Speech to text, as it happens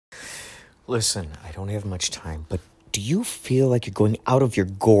Listen, I don't have much time, but do you feel like you're going out of your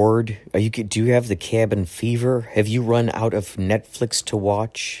gourd? Do you have the cabin fever? Have you run out of Netflix to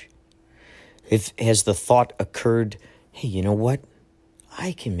watch? Has the thought occurred, hey, you know what?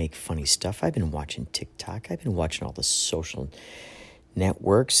 I can make funny stuff. I've been watching TikTok. I've been watching all the social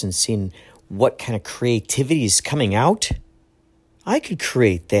networks and seeing what kind of creativity is coming out. I could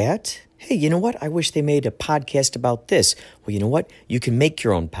create that. Hey, you know what? I wish they made a podcast about this. Well, you know what? You can make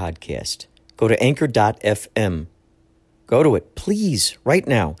your own podcast. Go to anchor.fm. Go to it, please, right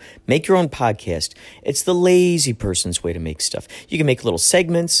now. Make your own podcast. It's the lazy person's way to make stuff. You can make little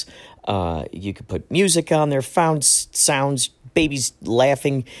segments. You can put music on there, found sounds, babies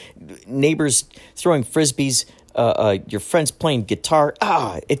laughing, neighbors throwing frisbees, your friends playing guitar.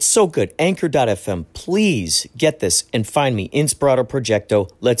 It's so good. Anchor.fm. Please get this and find me. Inspirato Projecto.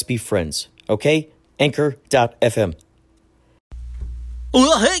 Let's be friends. Okay? Anchor.fm.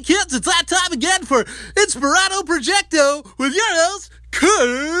 Well, hey kids, it's that time again for Inspirato Projecto with your host,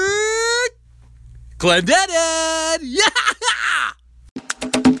 Kurt Glendenon. Yeah!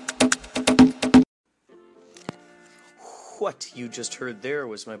 What you just heard there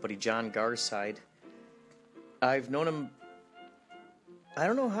was my buddy John Garside. I've known him, I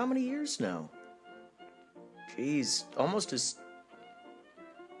don't know how many years now. Jeez, almost as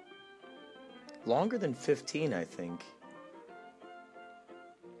longer than 15, I think.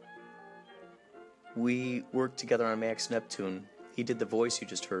 We worked together on Max Neptune. He did the voice you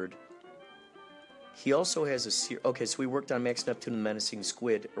just heard. He also has so we worked on Max Neptune and the Menacing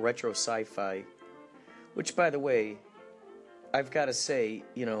Squid, a retro sci-fi, which, by the way, I've got to say,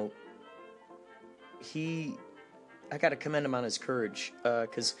 I got to commend him on his courage,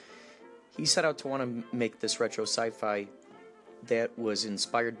 because he set out to want to make this retro sci-fi that was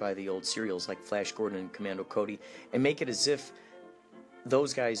inspired by the old serials like Flash Gordon and Commando Cody, and make it as if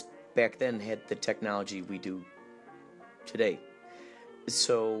those guys back then had the technology we do today.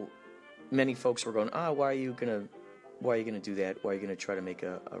 So many folks were going, why are you gonna do that? Why are you gonna try to make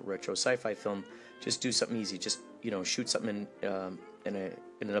a retro sci-fi film? Just do something easy. Just shoot something in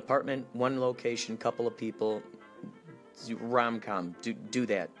an apartment, one location, couple of people, rom-com. Do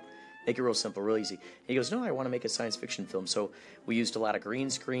that. Make it real simple, real easy. And he goes, no, I want to make a science fiction film. So we used a lot of green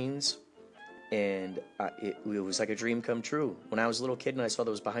screens. And it was like a dream come true. When I was a little kid and I saw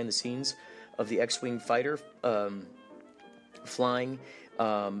those behind the scenes of the X-Wing fighter flying,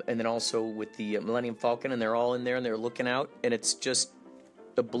 and then also with the Millennium Falcon, and they're all in there and they're looking out, and it's just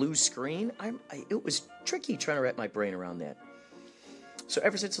a blue screen. It was tricky trying to wrap my brain around that. So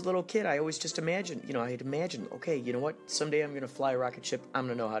ever since a little kid, I always just imagined, I'd imagined, okay, you know what? Someday I'm going to fly a rocket ship. I'm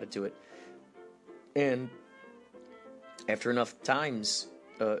going to know how to do it. And after enough times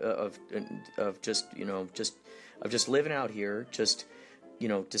of just living out here, just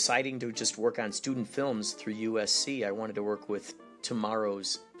deciding to just work on student films through USC. I wanted to work with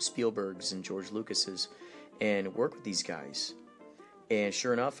tomorrow's Spielbergs and George Lucases, and work with these guys. And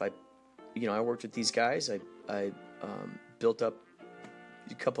sure enough, I worked with these guys. I built up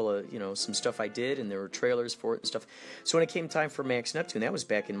a couple of some stuff I did, and there were trailers for it and stuff. So when it came time for Max Neptune, that was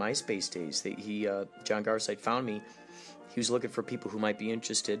back in MySpace days. John Garside found me. He was looking for people who might be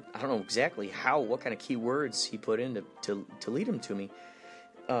interested. I don't know exactly what kind of keywords he put in to lead him to me.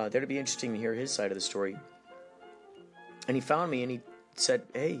 That'd be interesting to hear his side of the story. And he found me and he said,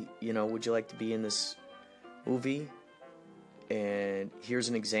 hey, would you like to be in this movie? And here's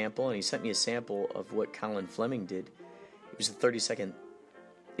an example. And he sent me a sample of what Colin Fleming did. It was a 30-second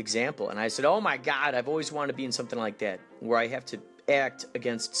example. And I said, oh my God, I've always wanted to be in something like that, where I have to act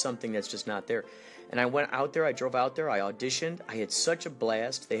against something that's just not there. And I went out there, I drove out there, I auditioned, I had such a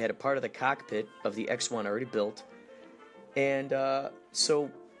blast. They had a part of the cockpit of the X-1 already built. And so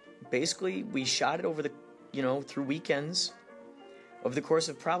basically we shot it over through weekends, over the course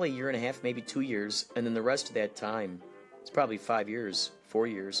of probably a year and a half, maybe 2 years. And then the rest of that time, it's probably 4 years,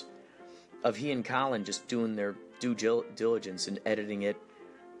 of he and Colin just doing their due diligence and editing it,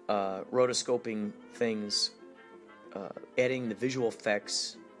 rotoscoping things, adding the visual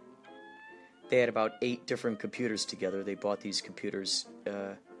effects. They had about 8 different computers together. They bought these computers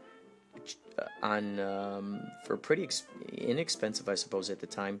for pretty inexpensive, I suppose, at the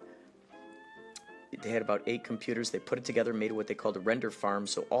time. They had about 8 computers. They put it together, made what they called a render farm.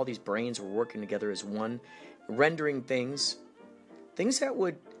 So all these brains were working together as one, rendering things that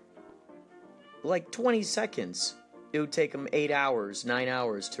would, like 20 seconds, it would take them 8 hours, 9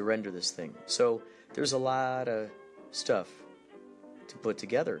 hours to render this thing. So there's a lot of stuff to put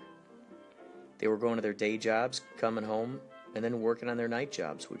together. They were going to their day jobs, coming home, and then working on their night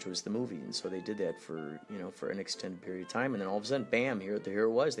jobs, which was the movie. And so they did that for, for an extended period of time. And then all of a sudden, bam, here it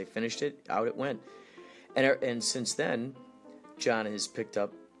was. They finished it, out it went. And since then, John has picked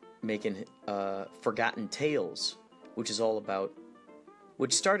up making Forgotten Tales, which is all about,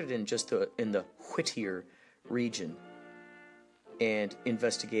 which started in in the Whittier region, and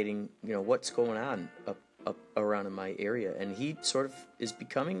investigating, what's going on up around in my area. And he sort of is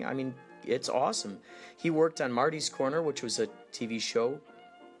becoming, it's awesome. He worked on Marty's Corner, which was a TV show.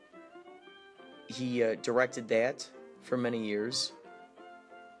 He directed that for many years.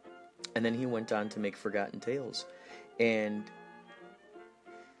 And then he went on to make Forgotten Tales. And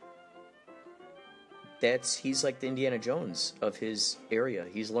he's like the Indiana Jones of his area.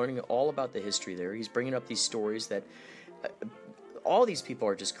 He's learning all about the history there. He's bringing up these stories that all these people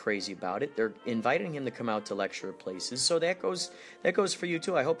are just crazy about it. They're inviting him to come out to lecture at places. So that goes for you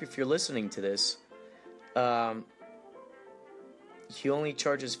too. I hope if you're listening to this, he only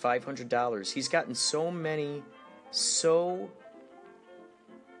charges $500. He's gotten so many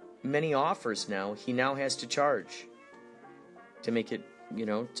offers now. He now has to charge to make it,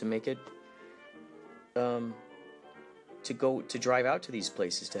 to drive out to these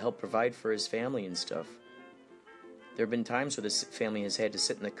places to help provide for his family and stuff. There have been times where this family has had to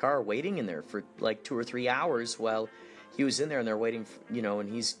sit in the car waiting in there for like 2 or 3 hours while he was in there, and they're waiting, and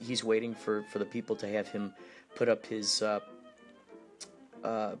he's waiting for the people to have him put up his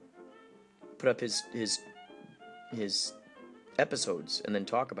episodes and then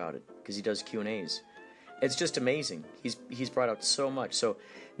talk about it, because he does Q&As. It's just amazing. He's brought out so much. So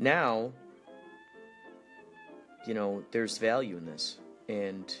now, there's value in this,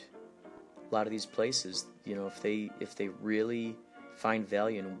 and a lot of these places, if they really find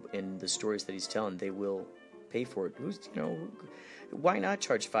value in the stories that he's telling, they will pay for it. Why not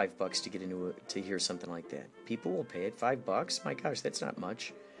charge $5 to get to hear something like that? People will pay it. $5, my gosh, that's not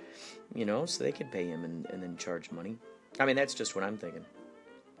much. So they could pay him and then charge money. That's just what I'm thinking.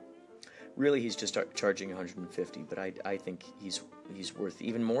 Really, he's just charging $150, but I think he's worth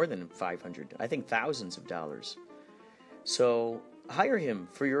even more than $500. I think thousands of dollars. So hire him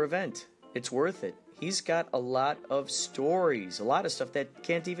for your event. It's worth it. He's got a lot of stories, a lot of stuff that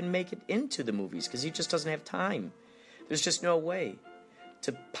can't even make it into the movies because he just doesn't have time. There's just no way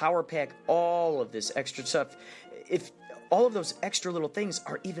to power pack all of this extra stuff. If all of those extra little things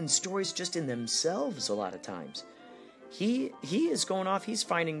are even stories just in themselves a lot of times. He is going off, he's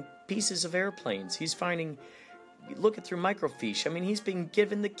finding pieces of airplanes. He's finding, looking through microfiche. He's being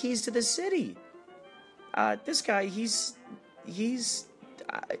given the keys to the city. This guy,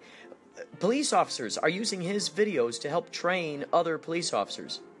 police officers are using his videos to help train other police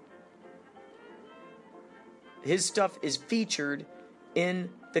officers. His stuff is featured in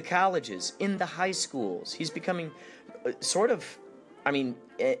the colleges, in the high schools. He's becoming in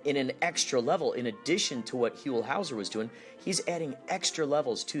an extra level, in addition to what Huell Hauser was doing, he's adding extra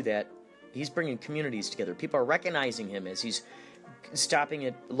levels to that. He's bringing communities together. People are recognizing him as he's stopping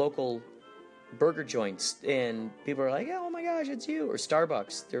at local burger joints, and people are like, oh my gosh, it's you, or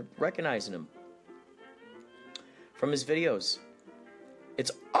Starbucks. They're recognizing him from his videos.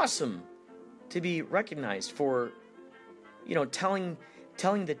 It's awesome to be recognized for, telling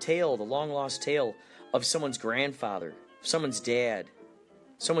the tale, the long-lost tale of someone's grandfather, someone's dad,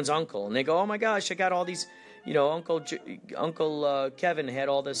 someone's uncle, and they go, oh my gosh, I got all these, Uncle Kevin had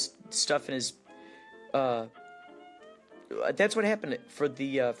all this stuff in his, that's what happened for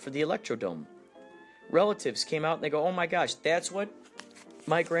the Electrodome. Relatives came out and they go, oh my gosh, that's what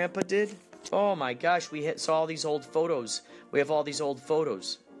my grandpa did? Oh my gosh, we saw all these old photos. We have all these old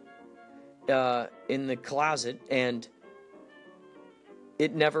photos in the closet, and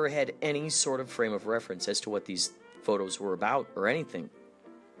it never had any sort of frame of reference as to what these photos were about or anything.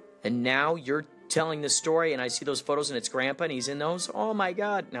 And now you're telling the story, and I see those photos, and it's Grandpa, and he's in those. Oh my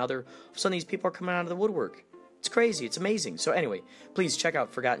God! Now all of a sudden these people are coming out of the woodwork. It's crazy. It's amazing. So anyway, please check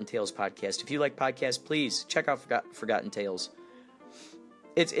out Forgotten Tales podcast. If you like podcasts, please check out Forgotten Tales.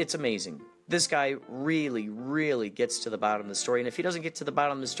 It's amazing. This guy really, really gets to the bottom of the story, and if he doesn't get to the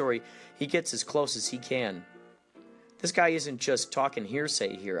bottom of the story, he gets as close as he can. This guy isn't just talking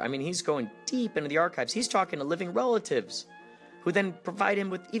hearsay here. He's going deep into the archives. He's talking to living relatives who then provide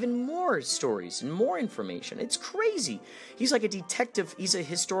him with even more stories and more information. It's crazy. He's like a detective. He's a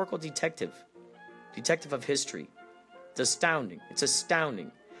historical detective. Detective of history. It's astounding. It's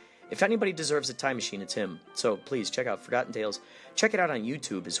astounding. If anybody deserves a time machine, it's him. So please check out Forgotten Tales. Check it out on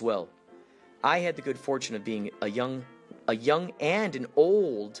YouTube as well. I had the good fortune of being a young and an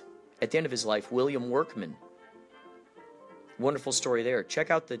old, at the end of his life, William Workman. Wonderful story there.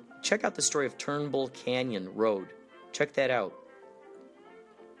 Check out the story of Turnbull Canyon Road. Check that out.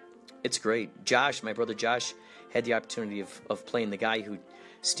 It's great. Josh, my brother Josh, had the opportunity of playing the guy who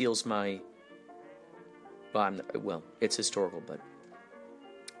steals my... Well, it's historical, but...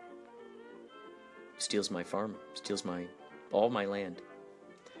 steals my farm. Steals all my land.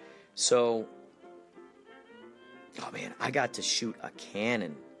 So... oh, man, I got to shoot a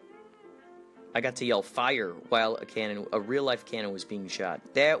cannon. I got to yell fire while a real-life cannon was being shot.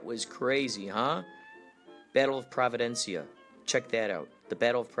 That was crazy, huh? Battle of Providencia. Check that out. The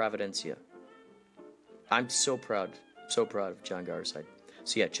Battle of Providencia. I'm so proud of John Garside.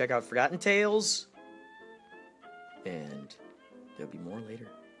 So yeah, check out Forgotten Tales. And there'll be more later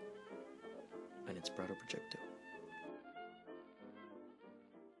on Inspirato Projecto.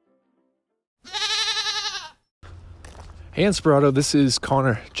 Hey Inspirato, this is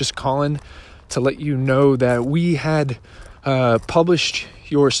Connor, just calling to let you know that we had published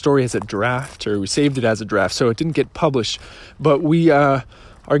your story as a draft, or we saved it as a draft, so it didn't get published, but we are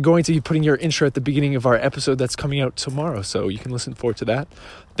going to be putting your intro at the beginning of our episode that's coming out tomorrow, so you can listen forward to that.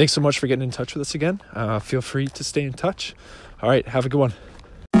 Thanks so much for getting in touch with us again. Feel free to stay in touch. All right, have a good one.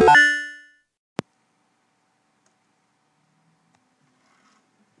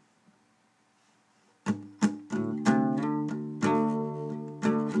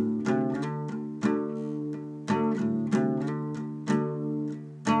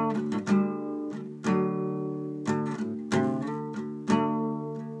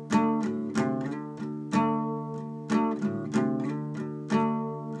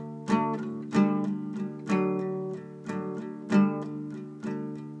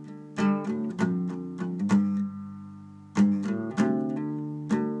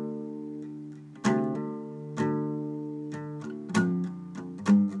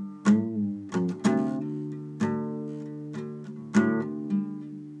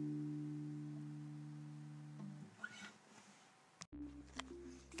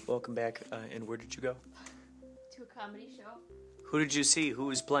 Welcome back. And where did you go? To a comedy show. Who did you see? Who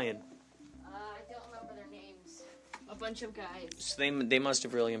was playing? I don't remember their names. A bunch of guys. So they must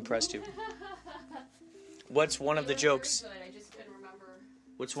have really impressed you. What's one of the jokes? Very good. I just couldn't remember.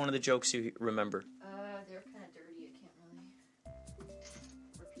 What's one of the jokes you remember? They're kind of dirty. I can't really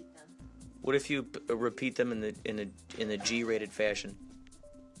repeat them. What if you repeat them in a G-rated fashion?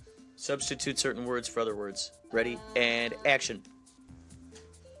 Substitute certain words for other words. Ready? And action.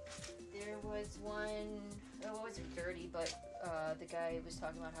 There was one. It wasn't dirty, but the guy was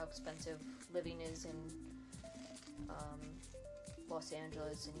talking about how expensive living is in Los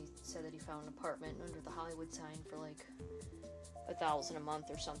Angeles, and he said that he found an apartment under the Hollywood sign for like $1,000 a month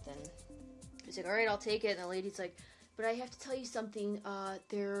or something. He's like, all right, I'll take it. And the lady's like, but I have to tell you something.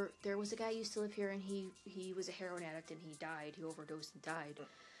 There was a guy who used to live here, and he was a heroin addict, and he died. He overdosed and died.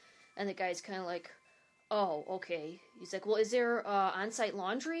 And the guy's kind of like, oh, okay. He's like, well, is there on-site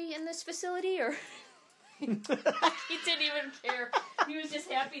laundry in this facility? Or he didn't even care. He was just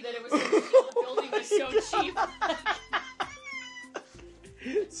happy that it was the building was so cheap.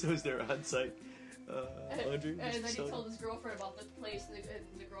 So is there on-site laundry? And then he told his girlfriend about the place, and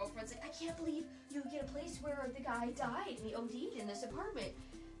the girlfriend's like, I can't believe you get a place where the guy died and he OD'd in this apartment.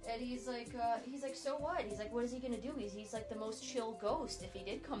 And he's like, so what? He's like, what is he gonna do? He's like the most chill ghost if he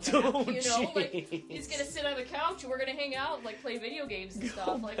did come back, Oh, you know? geez. Like, he's gonna sit on the couch and we're gonna hang out and like play video games and stuff.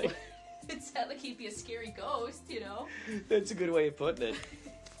 Oh, like, it's not like he'd be a scary ghost, you know? That's a good way of putting it.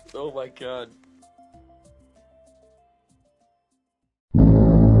 Oh my god.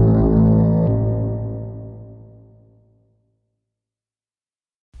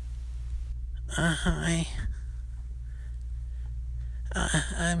 Hi.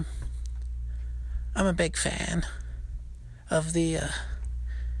 I'm a big fan of the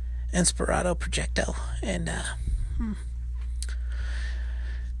Inspirato Projecto, and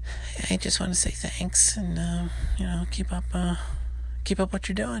I just want to say thanks, and keep up what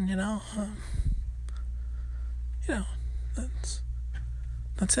you're doing.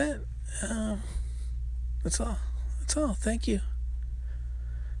 That's it. That's all. Thank you.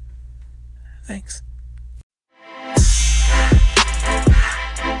 Thanks.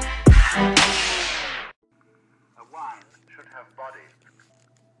 A wine should have body.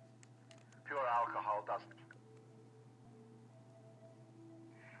 Pure alcohol doesn't.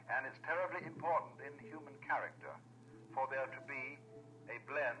 And it's terribly important in human character for there to be a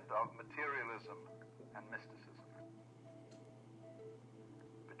blend of materialism and mysticism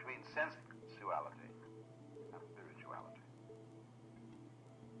between sensuality and spirituality.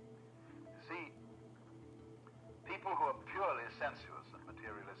 You see, people who are purely sensuous and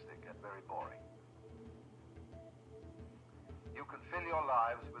materialistic get very boring. You can fill your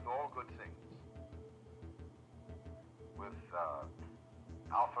lives with all good things, with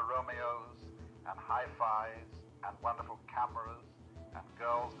Alfa Romeos and hi-fis and wonderful cameras and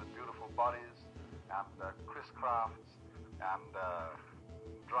girls with beautiful bodies and Chris Crafts and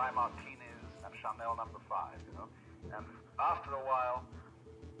dry martinis and Chanel No. 5, you know. And after a while,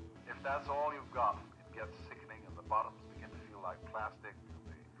 if that's all you've got, it gets sickening and the bottoms begin to feel like plastic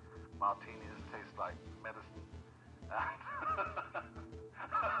and the martinis taste like medicine.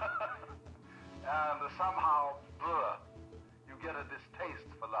 And somehow, you get a distaste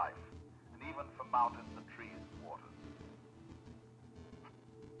for life, and even for mountains and trees and waters.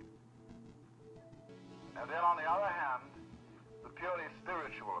 And then on the other hand, the purely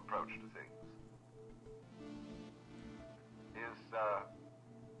spiritual approach to things is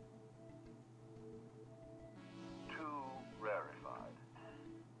too rarefied,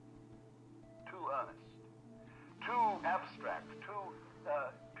 too earnest, too abstract, too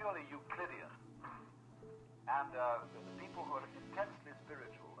purely Euclidean. And the people who are intensely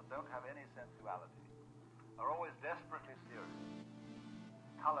spiritual and don't have any sensuality are always desperately serious,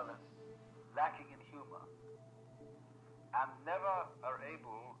 colorless, lacking in humor, and never are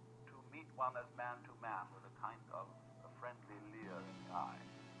able to meet one as man to man with a kind of a friendly leer in the eye.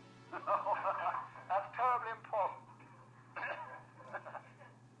 That's terribly important.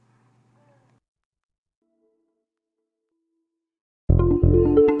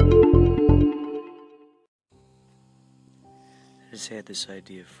 I just had this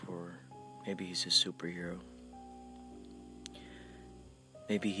idea for maybe he's a superhero.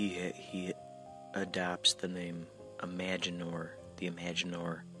 Maybe he adopts the name Imaginor, the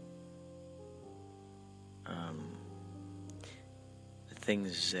Imaginor. The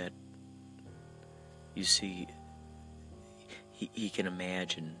things that you see, he can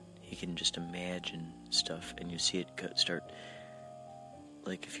imagine. He can just imagine stuff, and you see it start.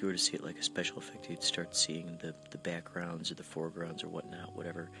 Like if you were to see it like a special effect, you'd start seeing the backgrounds or the foregrounds or whatnot,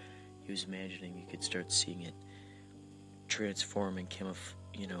 whatever he was imagining. You could start seeing it transform and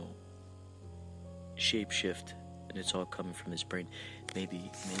shape-shift, and it's all coming from his brain.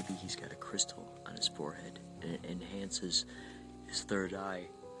 Maybe he's got a crystal on his forehead, and it enhances his third eye.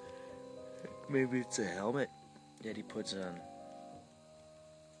 Maybe it's a helmet that he puts on.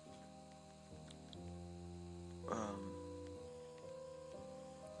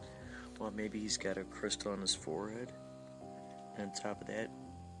 Well, maybe he's got a crystal on his forehead, and on top of that,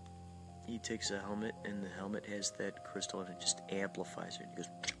 he takes a helmet, and the helmet has that crystal, and it just amplifies it. He goes,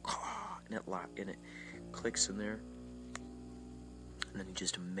 and it clicks in there, and then he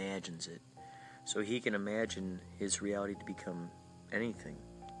just imagines it. So he can imagine his reality to become anything.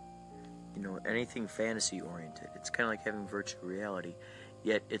 Anything fantasy-oriented. It's kind of like having virtual reality,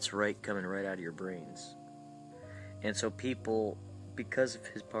 yet it's coming right out of your brains. And so people, because of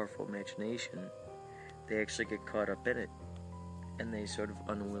his powerful imagination, they actually get caught up in it, and they sort of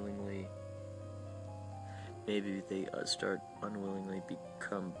unwillingly, maybe they start unwillingly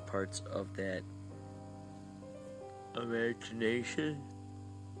become parts of that imagination.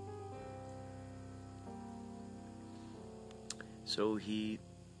 So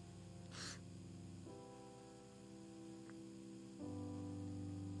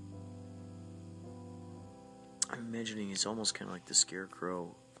I'm imagining he's almost kind of like the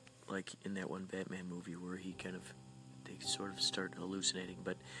Scarecrow, like in that one Batman movie where they sort of start hallucinating.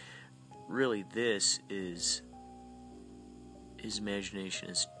 But really, his imagination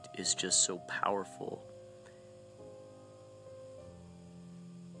is just so powerful.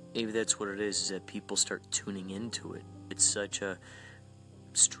 Maybe that's what it is that people start tuning into it. It's such a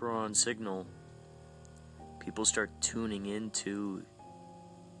strong signal. People start tuning into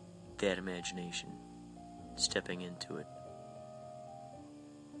that imagination, stepping into it.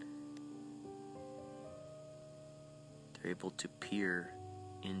 They're able to peer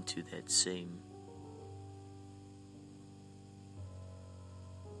into that same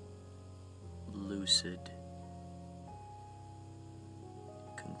lucid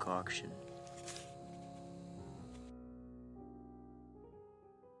concoction.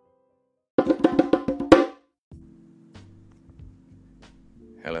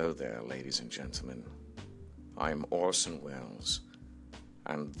 Hello there, ladies and gentlemen. I'm Orson Welles,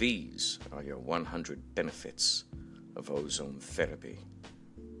 and these are your 100 benefits of ozone therapy.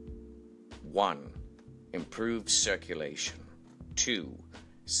 1. Improved circulation. 2.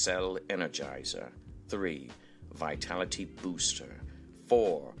 Cell energizer. 3. Vitality booster.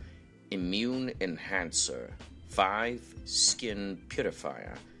 4. Immune enhancer. 5. Skin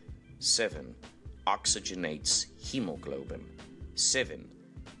purifier. 7. Oxygenates hemoglobin. 7.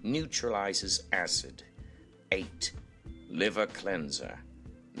 Neutralizes acid. 8. Liver cleanser.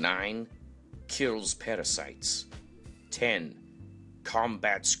 9. Kills parasites. 10.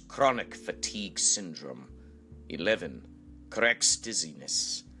 Combats chronic fatigue syndrome. 11. Corrects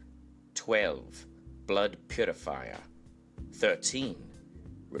dizziness. 12. Blood purifier. 13.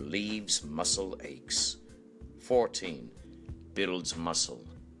 Relieves muscle aches. 14. Builds muscle.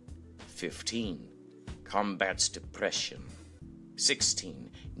 15. Combats depression.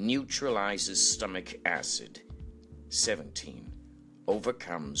 16. Neutralizes stomach acid. 17.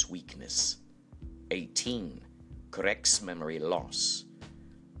 Overcomes weakness. 18. Corrects memory loss.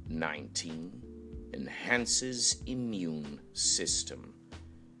 19. Enhances immune system.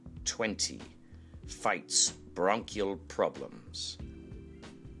 20. Fights bronchial problems.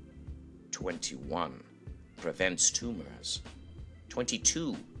 21. Prevents tumors.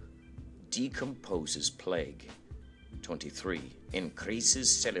 22. Decomposes plague. 23.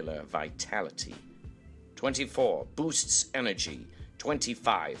 Increases cellular vitality. 24. Boosts energy.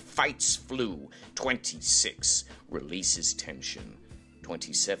 25. Fights flu. 26. Releases tension.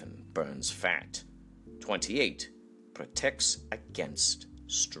 27. Burns fat. 28. Protects against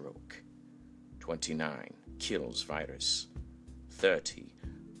stroke. 29. Kills virus. 30.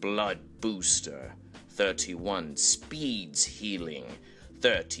 Blood booster. 31. Speeds healing.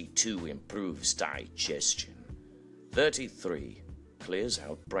 32. Improves digestion. 33. Clears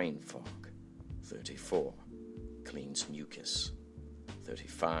out brain fog. 34. Cleans mucus.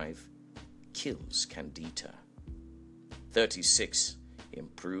 35. Kills candida. 36.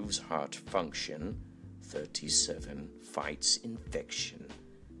 Improves heart function. 37. Fights infection.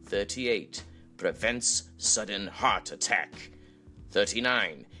 38. Prevents sudden heart attack.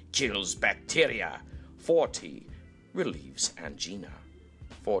 39. Kills bacteria. 40. Relieves angina.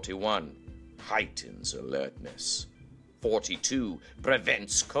 41. Heightens alertness. 42.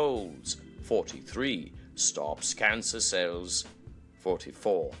 Prevents colds. 43. Stops cancer cells.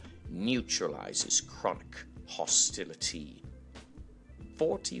 44. Neutralizes chronic hostility.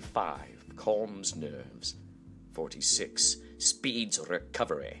 45. Calms nerves. 46. Speeds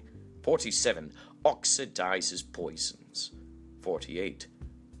recovery. 47. Oxidizes poisons. 48.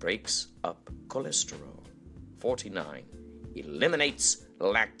 Breaks up cholesterol. 49. Eliminates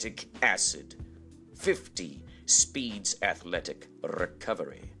lactic acid. 50. Speeds athletic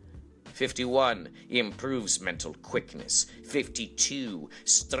recovery. 51. Improves mental quickness. 52.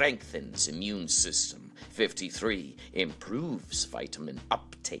 Strengthens immune system. 53. Improves vitamin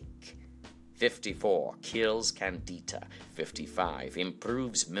uptake. 54. Kills candida. 55.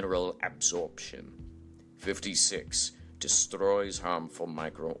 Improves mineral absorption. 56. Destroys harmful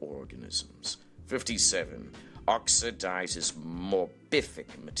microorganisms. 57. Oxidizes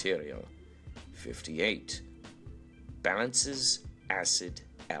morbific material. 58. Balances acid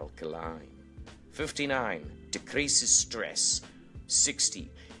alkaline. 59. Decreases stress.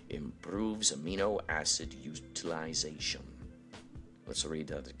 60. Improves amino acid utilization. Let's read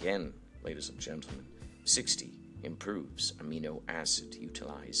that again, ladies and gentlemen. 60. Improves amino acid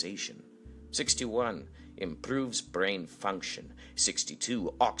utilization. 61. Improves brain function.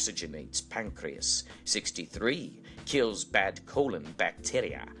 62. Oxygenates pancreas. 63. Kills bad colon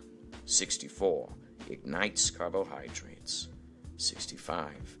bacteria. 64. Ignites carbohydrates.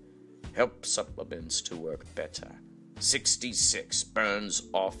 65. Helps supplements to work better. 66. Burns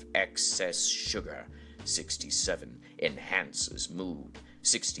off excess sugar. 67. Enhances mood.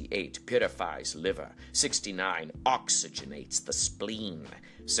 68. Purifies liver. 69. Oxygenates the spleen.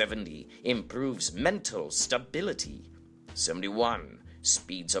 70. Improves mental stability. 71.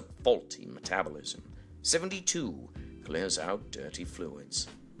 Speeds up faulty metabolism. 72. Clears out dirty fluids.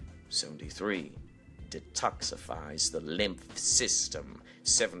 73. Detoxifies the lymph system.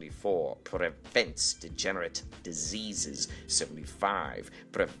 74. Prevents degenerate diseases. 75.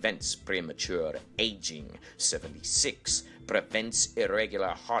 Prevents premature aging. 76. Prevents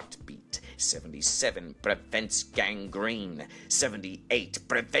irregular heartbeat. 77. Prevents gangrene. 78.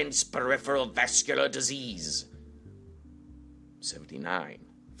 Prevents peripheral vascular disease. 79.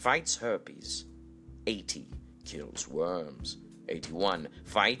 Fights herpes. 80. Kills worms. 81.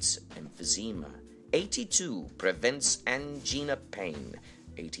 Fights emphysema. 82. Prevents angina pain.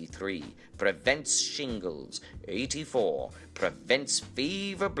 83. Prevents shingles. 84. Prevents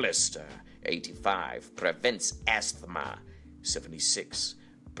fever blister. 85. Prevents asthma. 76.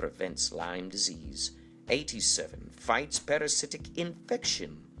 Prevents Lyme disease. 87. Fights parasitic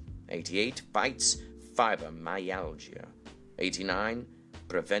infection. 88. Fights fibromyalgia. 89.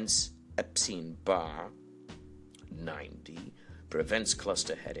 Prevents Epstein-Barr. 90. Prevents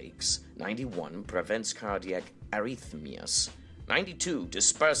cluster headaches. 91. Prevents cardiac arrhythmias. 92.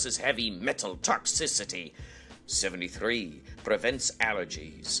 Disperses heavy metal toxicity. 73. Prevents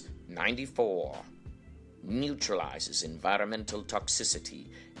allergies. 94. neutralizes environmental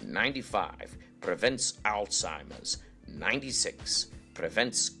toxicity. 95, prevents Alzheimer's. 96,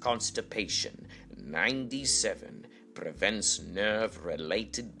 prevents constipation. 97, prevents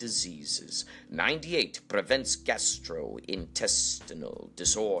nerve-related diseases. 98, prevents gastrointestinal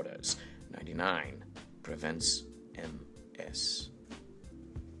disorders. 99, prevents MS.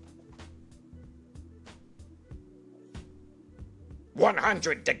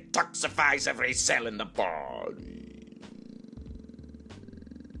 "100 detoxifies every cell in the body."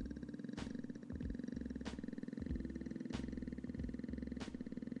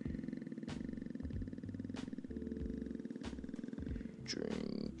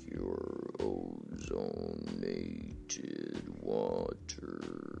 Drink your ozonated water.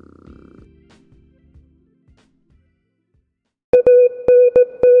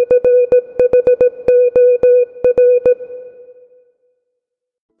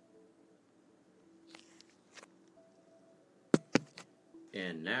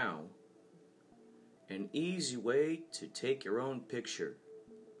 And now, an easy way to take your own picture.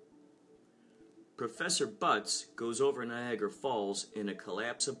 Professor Butts goes over Niagara Falls in a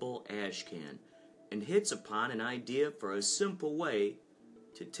collapsible ash can and hits upon an idea for a simple way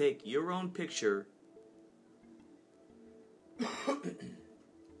to take your own picture.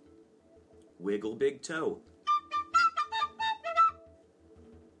 Wiggle big toe.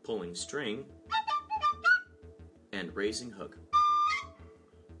 Pulling string. And raising hook,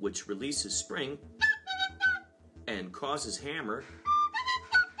 which releases spring and causes hammer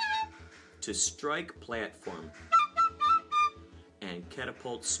to strike platform and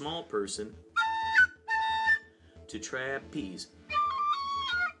catapult small person to trapeze.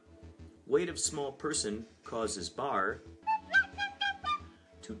 Weight of small person causes bar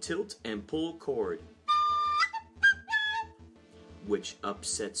to tilt and pull cord, which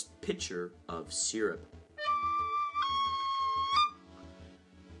upsets pitcher of syrup.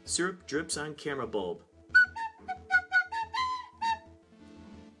 Syrup drips on camera bulb,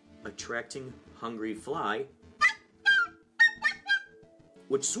 attracting hungry fly,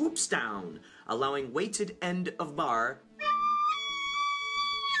 which swoops down, allowing weighted end of bar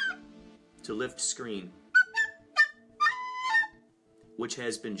to lift screen, which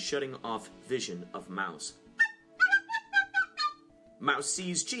has been shutting off vision of mouse. Mouse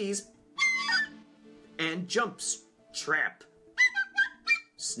sees cheese and jumps trap.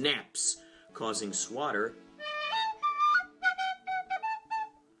 Snaps, causing swatter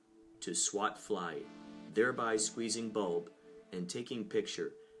to swat fly, thereby squeezing bulb and taking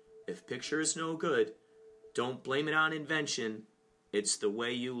picture. If picture is no good, don't blame it on invention. It's the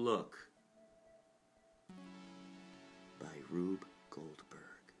way you look. By Rube